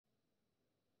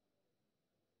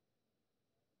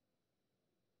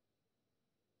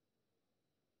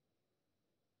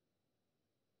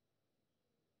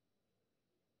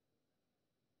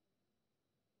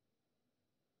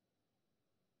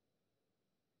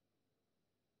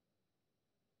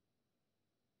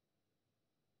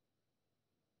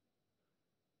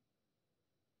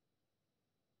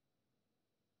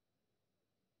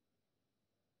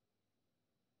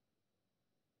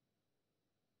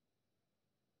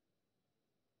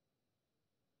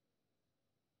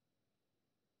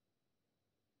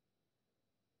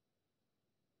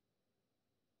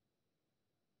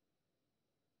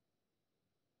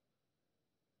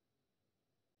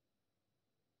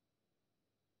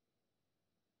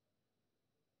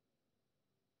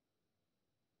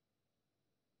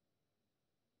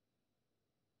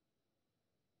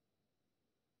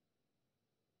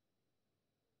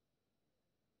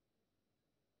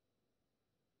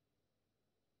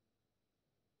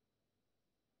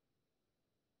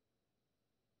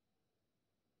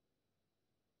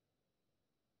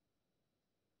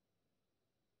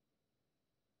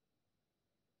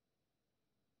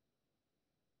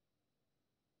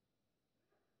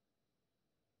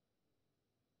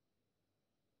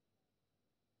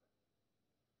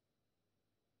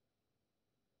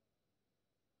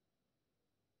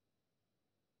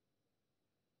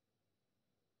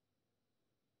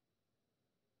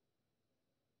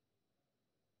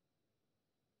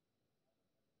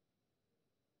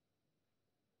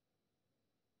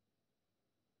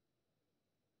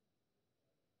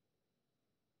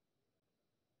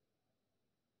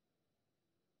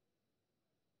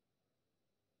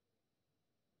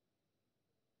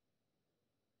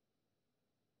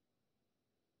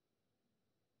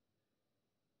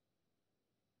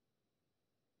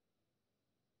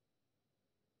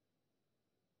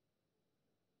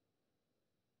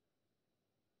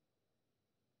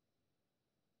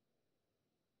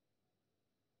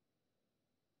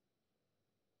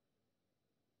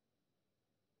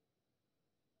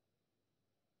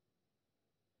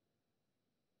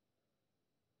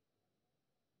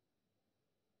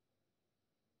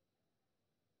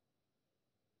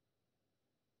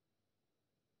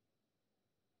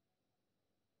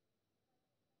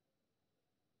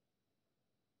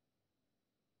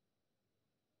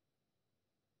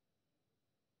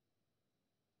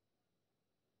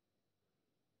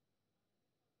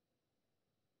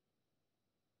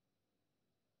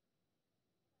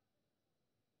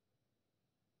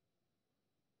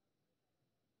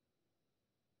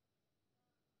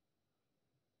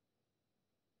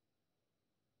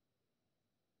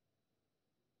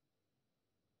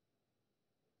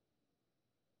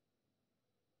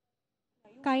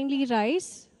kindly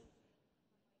rise.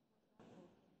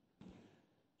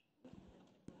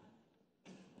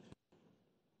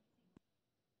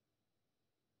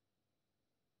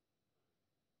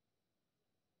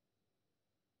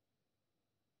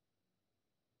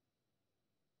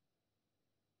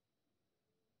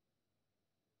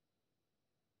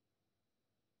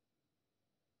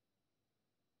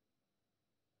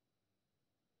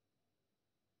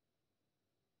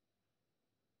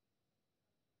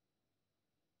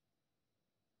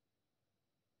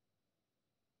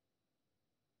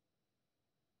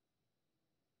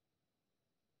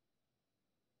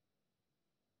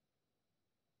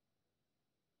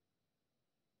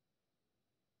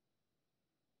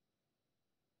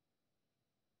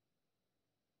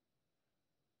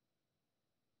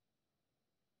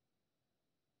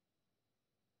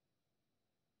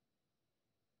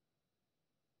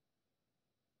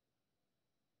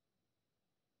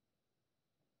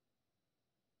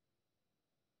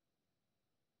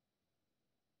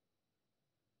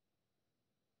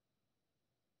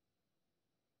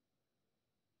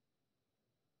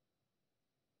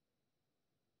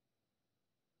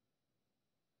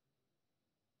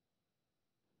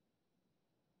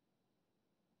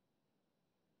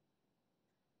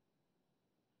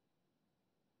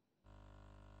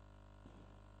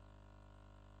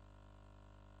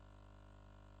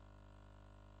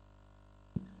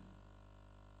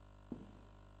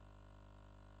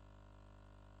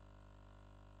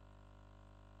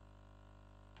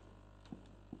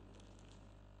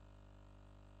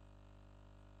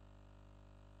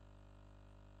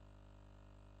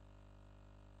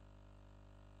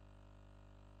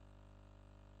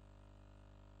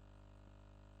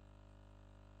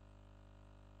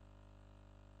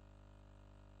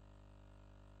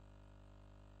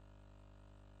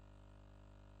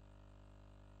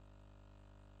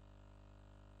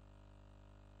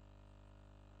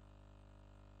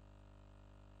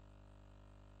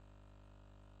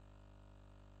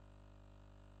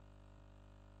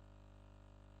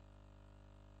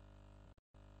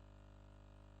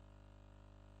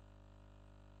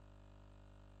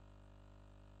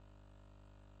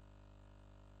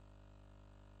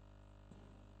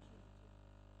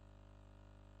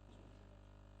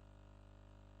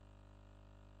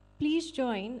 Please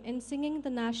join in singing the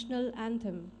national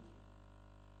anthem.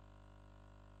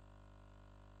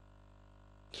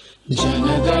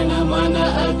 जनगण मन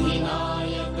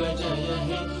अधिनायक जय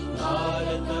हे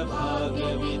भारत भाग्य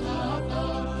विधाता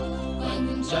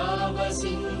पंजाब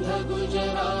सिंध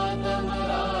गुजरात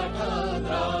मराठा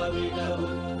द्राविड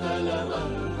उत्कल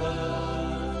वंग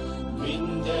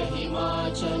विंध्य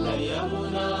हिमाचल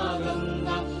यमुना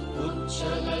गंगा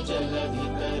उच्छल जलधि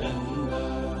तरंग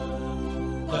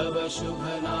तव शुभ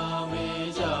नामे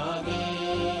जागे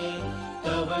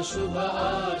तव शुभ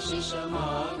आशीष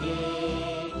मागे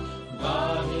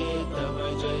गाहे तव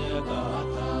जय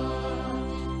गाथा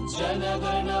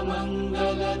जनगण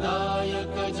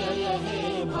मंगलदायक जय हे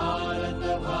भारत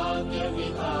भाग्य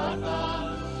विधाता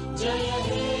जय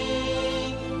हे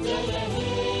जय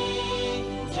हे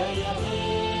जय हे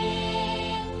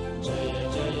जय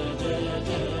जय जय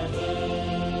जय हे.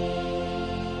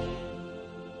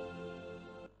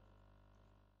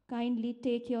 Kindly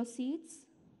take your seats.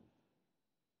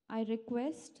 I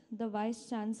request the Vice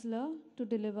Chancellor to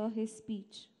deliver his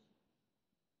speech.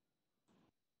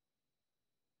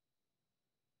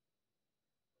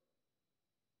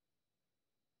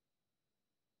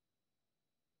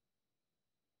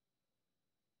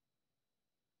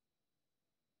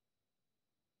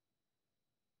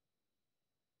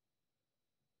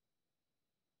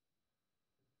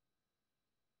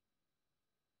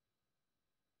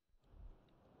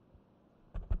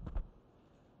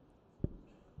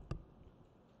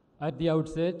 At the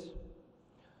outset,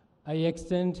 I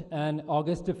extend an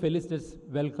august felicitous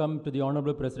welcome to the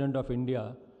Honorable President of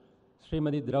India,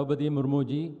 Srimati Draupadi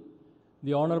Murmuji,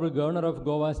 the Honorable Governor of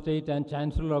Goa State and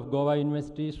Chancellor of Goa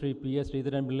University, Sri P.S.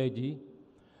 Sridharan Pillaiji,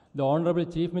 the Honorable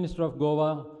Chief Minister of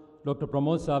Goa, Dr.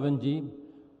 Pramod Sawantji,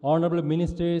 Honorable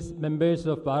Ministers, Members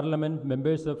of Parliament,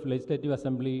 Members of Legislative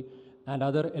Assembly, and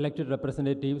other elected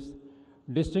representatives,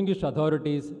 distinguished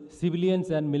authorities,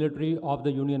 civilians and military of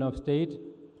the Union of State,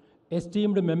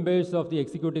 esteemed members of the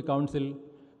Executive Council,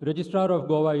 Registrar of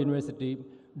Goa University,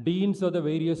 deans of the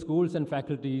various schools and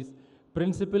faculties,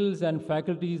 principals and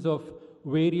faculties of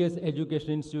various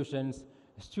education institutions,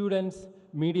 students,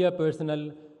 media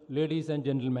personnel, ladies and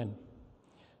gentlemen.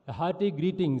 A hearty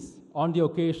greetings on the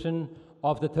occasion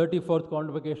of the 34th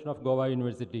Convocation of Goa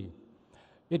University.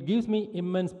 It gives me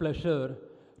immense pleasure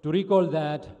to recall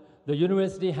that the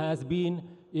university has been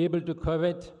able to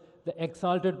covet the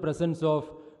exalted presence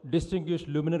of distinguished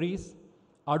luminaries,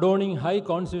 adorning high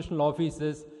constitutional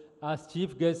offices as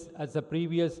chief guests at the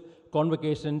previous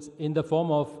convocations in the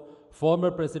form of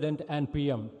former President and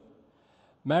PM.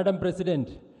 Madam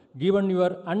President, given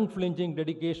your unflinching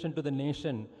dedication to the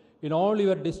nation in all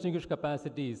your distinguished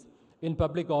capacities in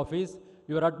public office,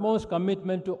 your utmost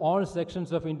commitment to all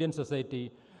sections of Indian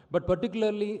society, but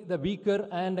particularly the weaker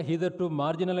and hitherto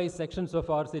marginalized sections of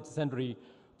our citizenry,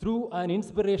 through an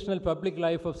inspirational public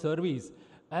life of service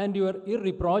and your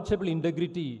irreproachable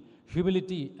integrity,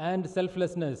 humility, and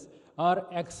selflessness are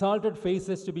exalted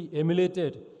faces to be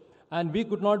emulated, and we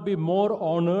could not be more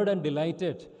honored and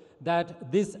delighted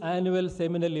that this annual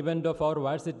seminal event of our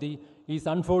varsity is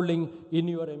unfolding in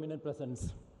your eminent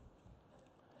presence.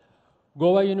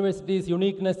 Goa University's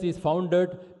uniqueness is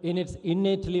founded in its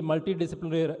innately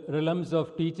multidisciplinary realms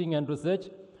of teaching and research,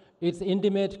 its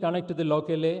intimate connect to the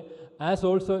locale, as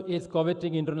also its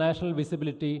coveting international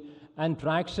visibility and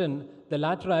traction, the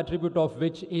latter attribute of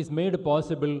which is made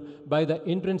possible by the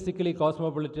intrinsically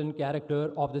cosmopolitan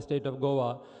character of the state of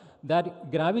Goa,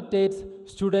 that gravitates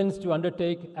students to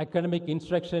undertake academic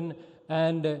instruction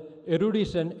and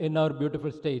erudition in our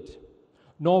beautiful state.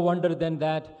 No wonder then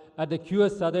that at the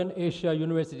QS Southern Asia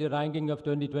University ranking of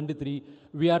 2023,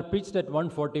 we are pitched at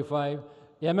 145.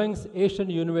 Amongst Asian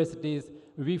universities,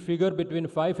 we figure between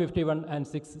 551 and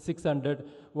 600,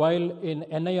 while in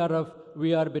NIRF,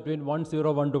 we are between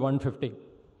 101 to 150.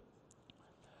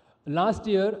 Last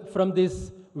year, from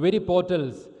these very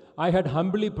portals, I had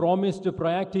humbly promised to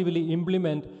proactively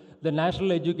implement the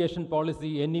National Education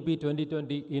Policy NEP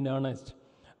 2020 in earnest.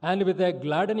 And with a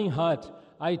gladdening heart,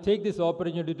 I take this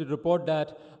opportunity to report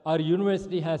that our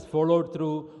university has followed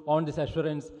through on this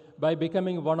assurance by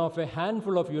becoming one of a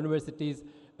handful of universities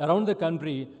around the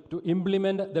country to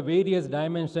implement the various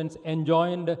dimensions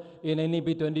enjoined in NEP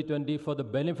 2020 for the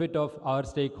benefit of our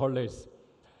stakeholders.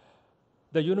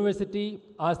 The university,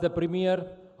 as the premier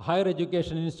higher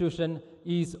education institution,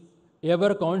 is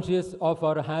ever conscious of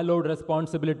our hallowed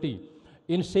responsibility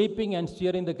in shaping and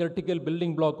steering the critical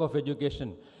building block of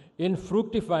education, in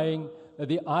fructifying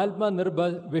the Atma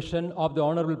Nirbhar vision of the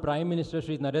Honorable Prime Minister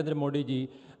Shri Narendra Modi ji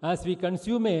as we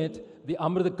consummate the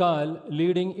Amrit Kal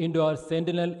leading into our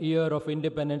centennial year of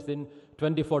independence in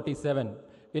 2047.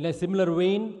 In a similar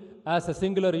vein, as a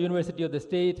singular university of the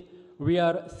state, we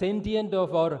are sentient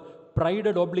of our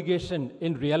prided obligation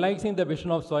in realizing the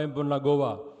vision of Swayambhurna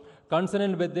Goa.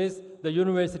 Concerned with this, the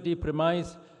university,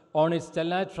 premised on its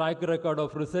stellar track record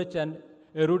of research and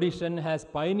erudition, has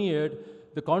pioneered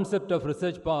the concept of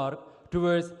research park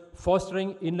towards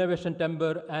fostering innovation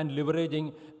temper and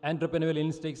leveraging entrepreneurial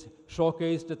instincts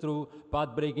showcased through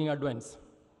path-breaking advance.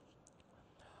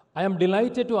 I am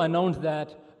delighted to announce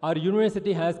that our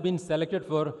university has been selected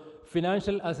for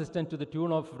financial assistance to the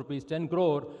tune of Rs 10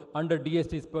 crore under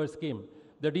DST's PERS scheme.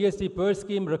 The DST PERS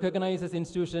scheme recognizes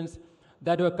institutions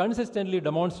that have consistently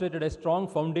demonstrated a strong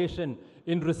foundation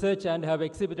in research and have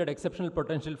exhibited exceptional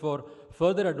potential for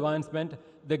further advancement.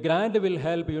 The grant will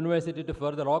help university to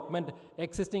further augment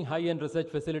existing high-end research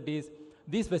facilities.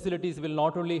 These facilities will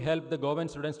not only help the government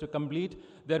students to complete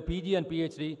their PG and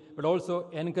PhD, but also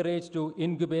encourage to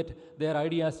incubate their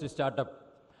ideas to start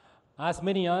up. As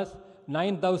many as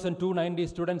 9,290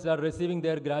 students are receiving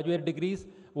their graduate degrees,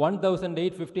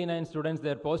 1,859 students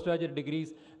their postgraduate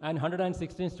degrees, and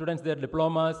 116 students their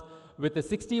diplomas, with the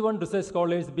 61 research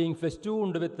scholars being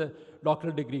festooned with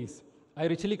doctoral degrees. I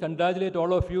richly congratulate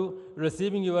all of you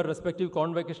receiving your respective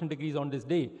convocation degrees on this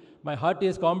day. My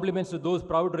heartiest compliments to those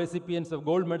proud recipients of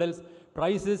gold medals,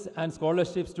 prizes, and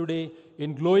scholarships today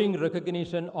in glowing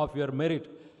recognition of your merit.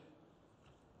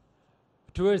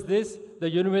 Towards this, the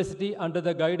university, under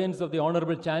the guidance of the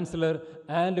Honorable Chancellor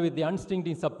and with the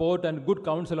unstinting support and good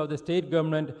counsel of the state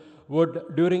government, would,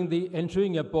 during the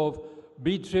ensuing above,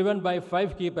 be driven by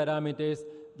 5 key parameters,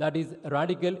 that is,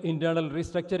 radical internal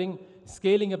restructuring,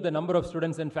 scaling up the number of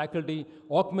students and faculty,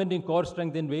 augmenting core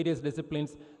strength in various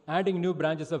disciplines, adding new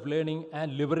branches of learning,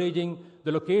 and leveraging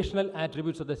the locational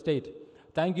attributes of the state.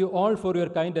 Thank you all for your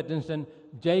kind attention.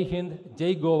 Jai Hind,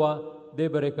 Jai Goa,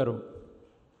 Debare Karum.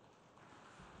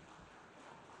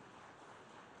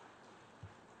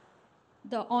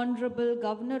 The Honorable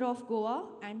Governor of Goa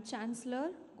and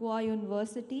Chancellor, Goa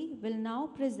University, will now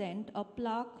present a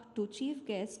plaque to Chief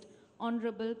Guest,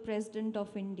 Honorable President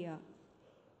of India.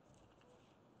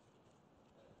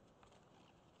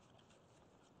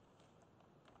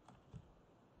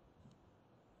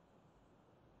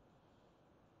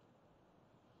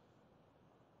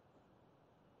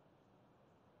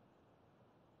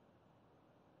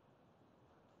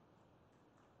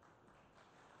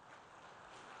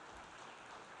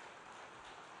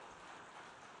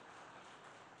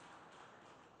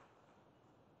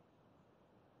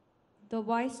 The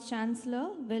Vice Chancellor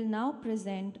will now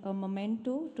present a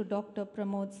memento to Dr.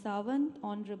 Pramod Sawant,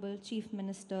 Honorable Chief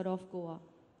Minister of Goa.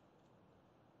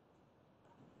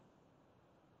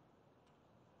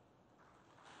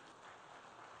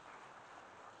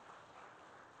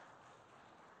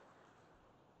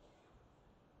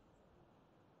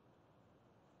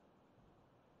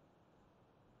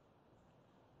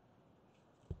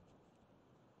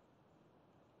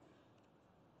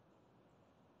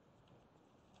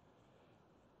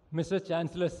 Mr.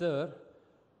 Chancellor, sir,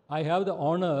 I have the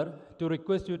honor to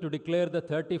request you to declare the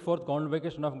 34th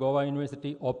Convocation of Goa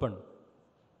University open.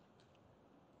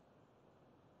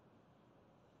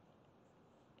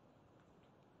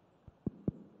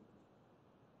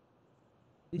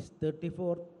 This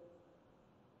 34th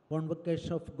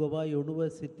Convocation of Goa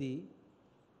University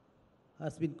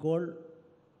has been called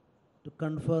to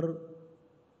confer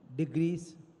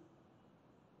degrees,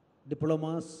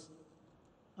 diplomas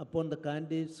upon the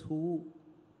candidates who,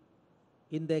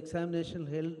 in the examination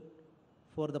held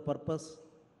for the purpose,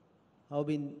 have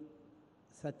been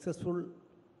successful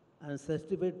and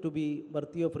certified to be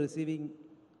worthy of receiving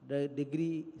the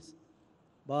degrees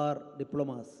bar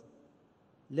diplomas.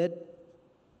 Let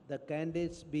the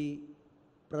candidates be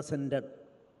presented.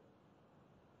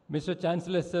 Mr.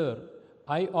 Chancellor, sir,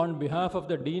 I, on behalf of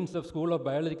the Deans of School of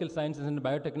Biological Sciences and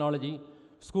Biotechnology,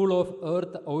 School of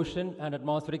Earth, Ocean and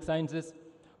Atmospheric Sciences,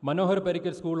 Manohar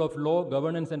Parrikar School of Law,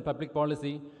 Governance and Public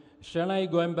Policy, Shranai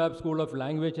Goembab School of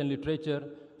Language and Literature,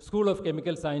 School of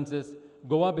Chemical Sciences,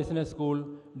 Goa Business School,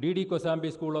 D.D.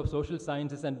 Kosambi School of Social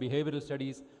Sciences and Behavioral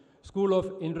Studies, School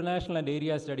of International and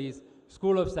Area Studies,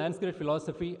 School of Sanskrit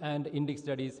Philosophy and Indic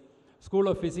Studies, School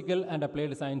of Physical and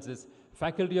Applied Sciences,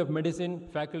 Faculty of Medicine,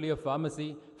 Faculty of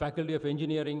Pharmacy, Faculty of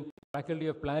Engineering, Faculty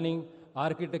of Planning,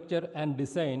 Architecture and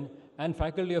Design, and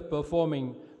Faculty of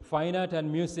Performing, Fine Art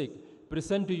and Music,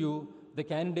 present to you the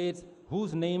candidates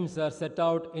whose names are set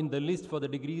out in the list for the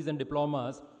degrees and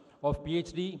diplomas of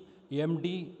PhD,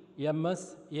 MD,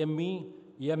 MS, ME,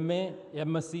 MA,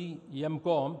 MSc,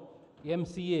 MCom,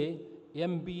 MCA,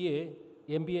 MBA,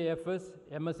 MBAFS,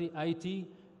 MSc IT,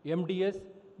 MDS,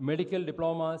 Medical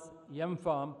Diplomas,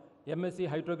 MPharm, MSc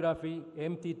Hydrography,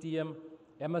 MTTM,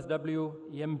 MSW,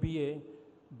 MBA,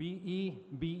 BE,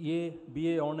 BA,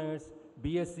 BA Honours,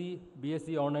 BSc,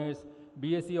 BSc Honours,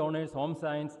 BSc Honours Home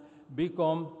Science,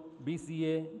 BCom,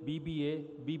 BCA, BBA,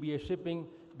 BBA Shipping,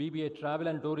 BBA Travel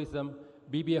and Tourism,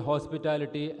 BBA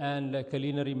Hospitality and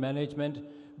Culinary Management,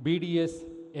 BDS,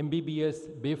 MBBS,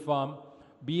 BPharm,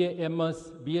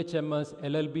 BAMS, BHMS,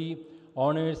 LLB,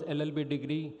 Honours LLB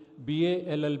degree, BA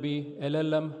LLB,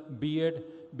 LLM, BEd,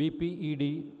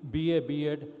 BPED, BA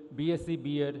BEd, BSc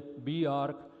BEd,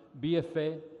 BArch,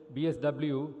 BFA,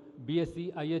 BSW,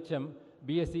 BSc IHM,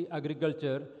 BSc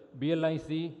Agriculture,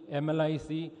 BLIC,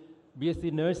 MLIC,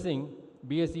 BSc Nursing,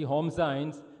 BSc Home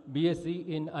Science, BSc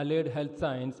in Allied Health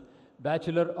Science,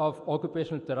 Bachelor of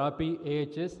Occupational Therapy,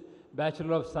 AHS,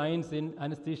 Bachelor of Science in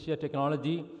Anesthesia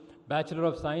Technology, Bachelor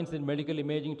of Science in Medical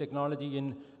Imaging Technology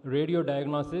in Radio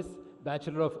Diagnosis,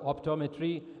 Bachelor of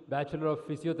Optometry, Bachelor of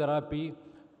Physiotherapy,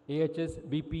 AHS,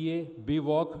 BPA,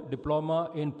 BVOC,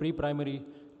 Diploma in Pre-Primary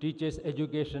Teachers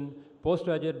Education,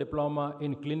 Postgraduate Diploma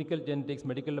in Clinical Genetics,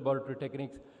 Medical Laboratory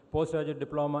Techniques, Postgraduate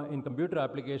Diploma in Computer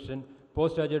Application,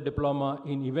 Postgraduate Diploma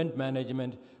in Event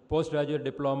Management, Postgraduate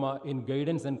Diploma in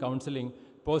Guidance and Counseling,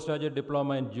 Postgraduate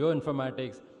Diploma in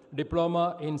Geoinformatics,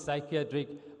 Diploma in Psychiatric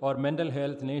or Mental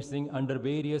Health Nursing under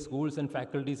various schools and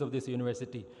faculties of this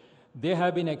university. They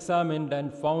have been examined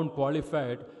and found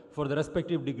qualified for the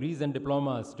respective degrees and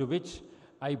diplomas, to which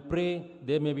I pray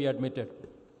they may be admitted.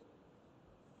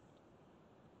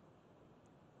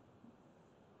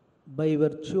 By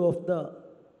virtue of the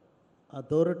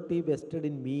authority vested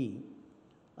in me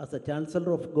as the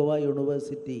Chancellor of Goa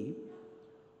University,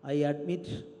 I admit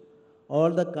all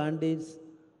the candidates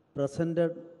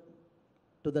presented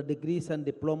to the degrees and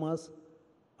diplomas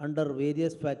under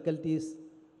various faculties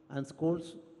and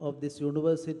schools of this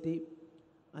university,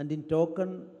 and in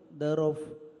token thereof,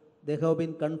 they have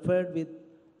been conferred with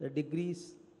the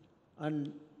degrees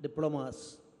and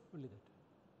diplomas.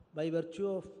 By virtue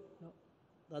of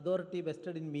the authority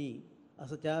vested in me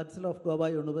as a Chancellor of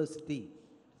Goa University,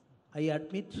 I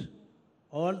admit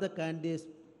all the candidates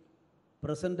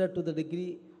presented to the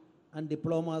degree and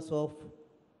diplomas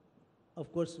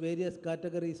of course, various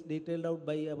categories detailed out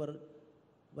by our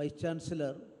Vice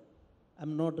Chancellor. I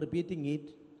am not repeating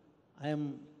it. I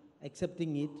am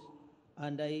accepting it,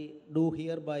 and I do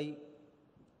hereby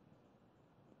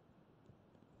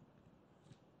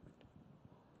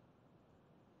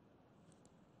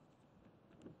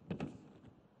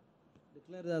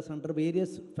declared as under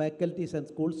various faculties and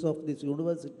schools of this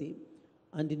university,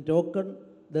 and in token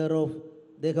thereof,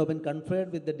 they have been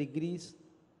conferred with the degrees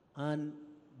and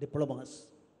diplomas.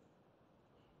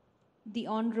 The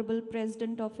Honorable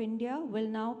President of India will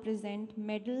now present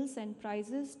medals and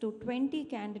prizes to 20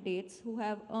 candidates who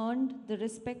have earned the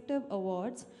respective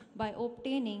awards by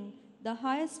obtaining the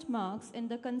highest marks in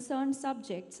the concerned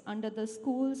subjects under the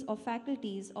schools or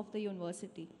faculties of the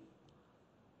university.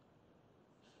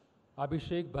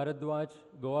 Abhishek Bharadwaj,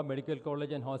 Goa Medical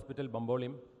College and Hospital,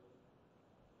 Bambolim.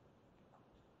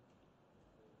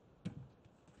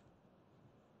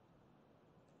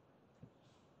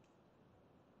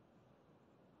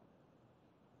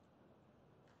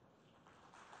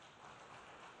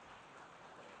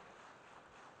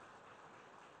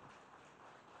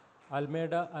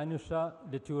 Almeida Anusha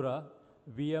Dechura,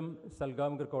 VM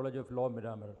Salgamgar College of Law,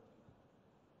 Miramar.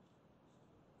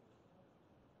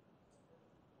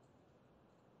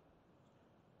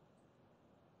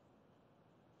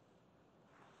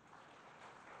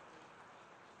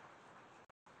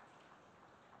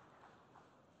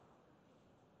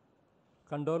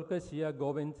 Kandolkar Shia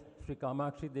Govind, Sri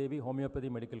Kamakshi Devi Homeopathy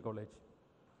Medical College.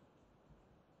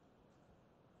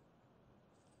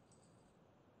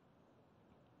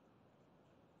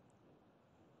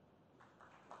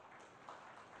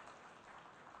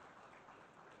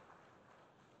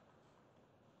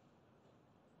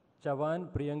 Chavan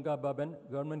Priyanka Baban,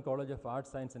 Government College of Arts,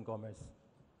 Science and Commerce.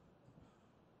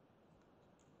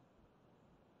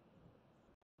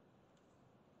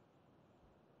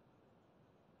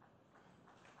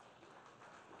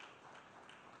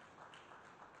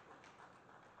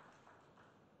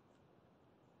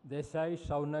 Desai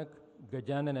Shaunak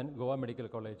Gajananan, Goa Medical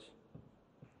College.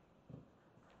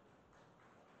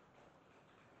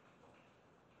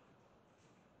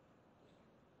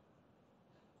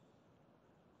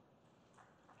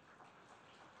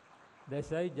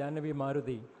 Desai Janavi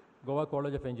Maruti, Goa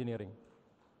College of Engineering.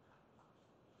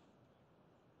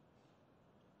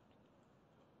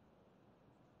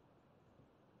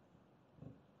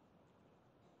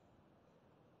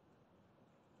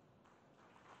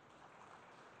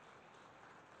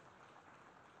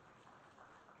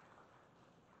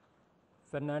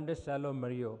 Fernandez Shalom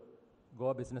Mario,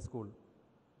 Goa Business School.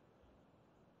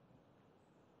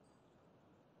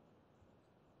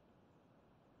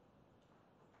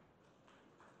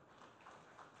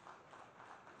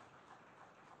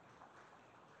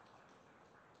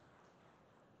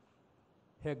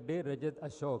 Hegde Rajat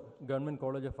Ashok, Government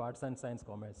College of Arts and Science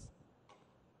Commerce.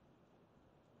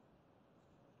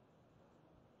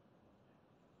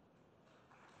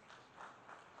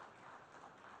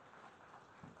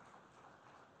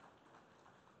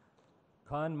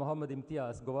 Khan Mohammad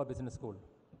Imtiaz, Goa Business School.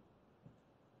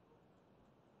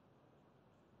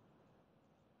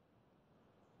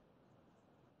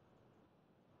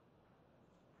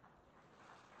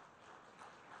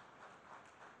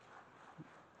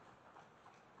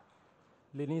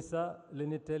 Linisa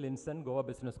Linite Linson, Goa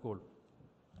Business School.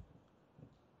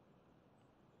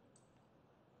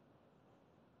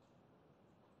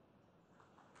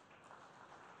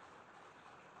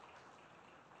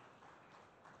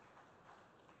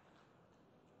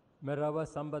 Merava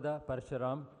Sambada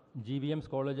Parsharam, GVM's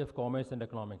College of Commerce and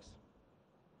Economics.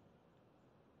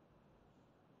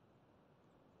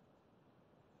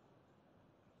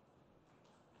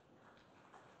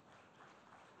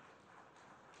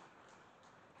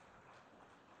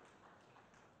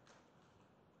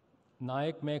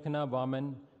 Nayak Mekhna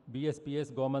Vaman,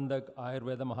 BSPS Gomandak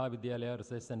Ayurveda Mahavidyalaya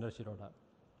Research Center, Shiroda.